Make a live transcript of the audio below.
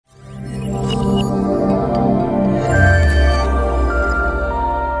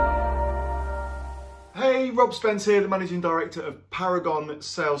Rob Spence here, the Managing Director of Paragon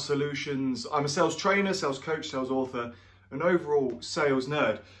Sales Solutions. I'm a sales trainer, sales coach, sales author, and overall sales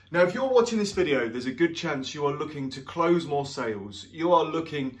nerd. Now, if you're watching this video, there's a good chance you are looking to close more sales. You are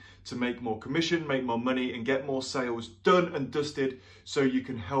looking to make more commission, make more money, and get more sales done and dusted so you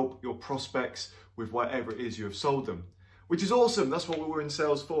can help your prospects with whatever it is you have sold them, which is awesome. That's what we were in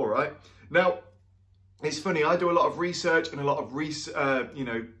sales for, right? Now, it's funny, I do a lot of research and a lot of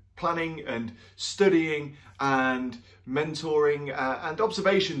planning and studying and mentoring and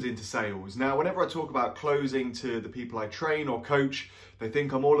observations into sales. Now, whenever I talk about closing to the people I train or coach, they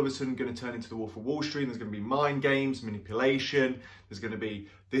think I'm all of a sudden going to turn into the Wolf of Wall Street. There's going to be mind games, manipulation. There's going to be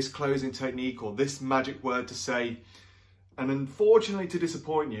this closing technique or this magic word to say. And unfortunately, to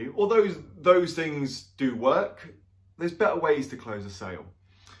disappoint you, although those things do work, there's better ways to close a sale.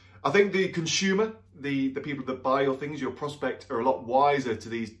 I think the consumer, the people that buy your things, your prospect, are a lot wiser to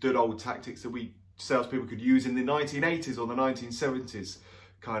these good old tactics that we salespeople could use in the 1980s or the 1970s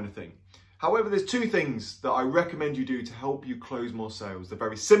kind of thing. However, there's two things that I recommend you do to help you close more sales. They're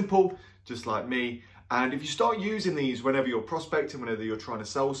very simple, just like me. And if you start using these whenever you're prospecting, whenever you're trying to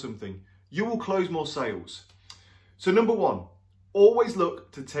sell something, you will close more sales. So number one, always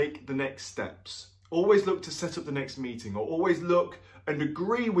look to take the next steps. Always look to set up the next meeting, or always look and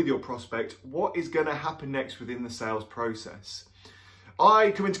agree with your prospect what is going to happen next within the sales process.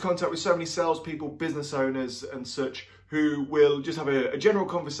 I come into contact with so many salespeople, business owners and such, who will just have a general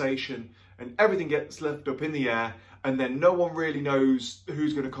conversation and everything gets left up in the air, and then no one really knows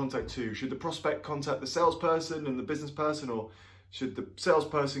who's going to contact who. Should the prospect contact the salesperson and the business person, or should the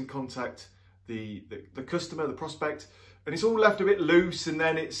salesperson contact the customer, the prospect? And it's all left a bit loose, and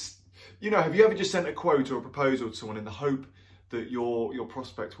then it's, have you ever just sent a quote or a proposal to someone in the hope that your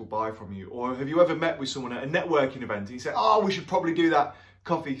prospect will buy from you? Or have you ever met with someone at a networking event and you say, oh, we should probably do that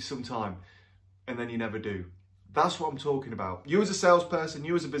coffee sometime, and then you never do? That's what I'm talking about. You as a salesperson,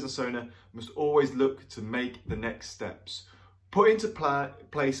 you as a business owner, must always look to make the next steps. Put into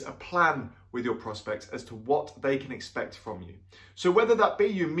place a plan with your prospects as to what they can expect from you. So whether that be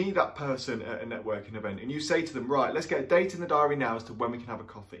you meet that person at a networking event and you say to them, right, let's get a date in the diary now as to when we can have a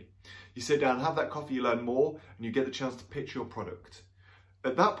coffee. You sit down, have that coffee, you learn more, and you get the chance to pitch your product.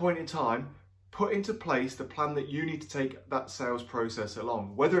 At that point in time, put into place the plan that you need to take that sales process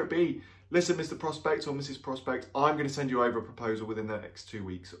along. Whether it be, listen, Mr. Prospect or Mrs. Prospect, I'm going to send you over a proposal within the next 2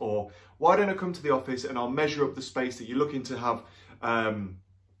 weeks. Or why don't I come to the office and I'll measure up the space that you're looking to have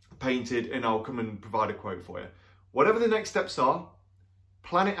painted, and I'll come and provide a quote for you. Whatever the next steps are,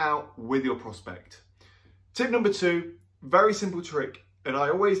 plan it out with your prospect. Tip number two, very simple trick, and I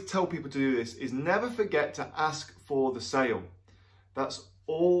always tell people to do this, is never forget to ask for the sale. That's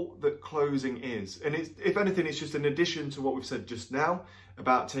all that closing is. And if anything, it's just an addition to what we've said just now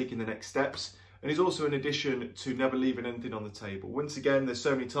about taking the next steps. And it's also an addition to never leaving anything on the table. Once again, there's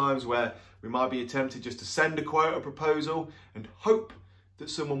so many times where we might be tempted just to send a quote, a proposal, and hope that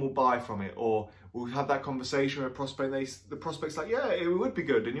someone will buy from it, or we'll have that conversation with a prospect. The prospect's like, yeah, it would be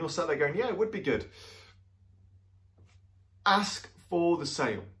good. And you're sat there going, yeah, it would be good. Ask for the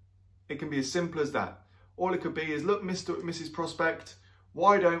sale. It can be as simple as that. All it could be is, look, Mr. or Mrs. Prospect,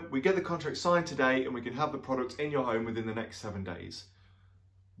 why don't we get the contract signed today and we can have the product in your home within the next 7 days?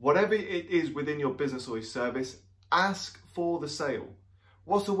 Whatever it is within your business or your service, ask for the sale.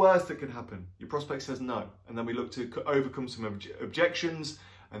 What's the worst that can happen? Your prospect says no, and then we look to overcome some objections,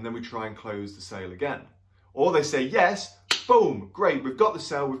 and then we try and close the sale again. Or they say yes, boom, great, we've got the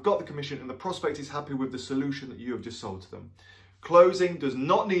sale, we've got the commission, and the prospect is happy with the solution that you have just sold to them. Closing does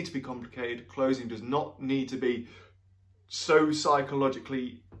not need to be complicated. Closing does not need to be so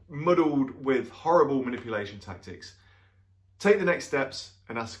psychologically muddled with horrible manipulation tactics. Take the next steps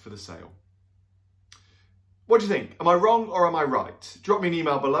and ask for the sale. What do you think? Am I wrong or am I right? Drop me an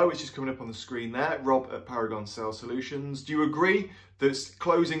email below, it's just coming up on the screen there, Rob@Paragon Sales Solutions. Do you agree that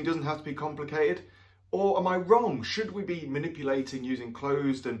closing doesn't have to be complicated? Or am I wrong? Should we be manipulating using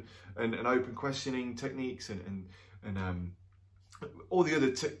closed and open questioning techniques and all the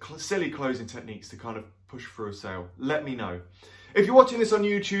other silly closing techniques to kind of push through a sale? Let me know. If you're watching this on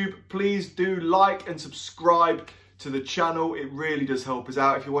YouTube, please do like and subscribe to the channel. It really does help us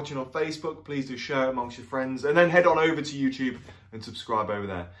out. If you're watching on Facebook, please do share it amongst your friends, and then head on over to YouTube and subscribe over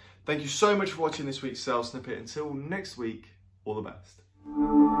there. Thank you so much for watching this week's Sales Snippet. Until next week, all the best.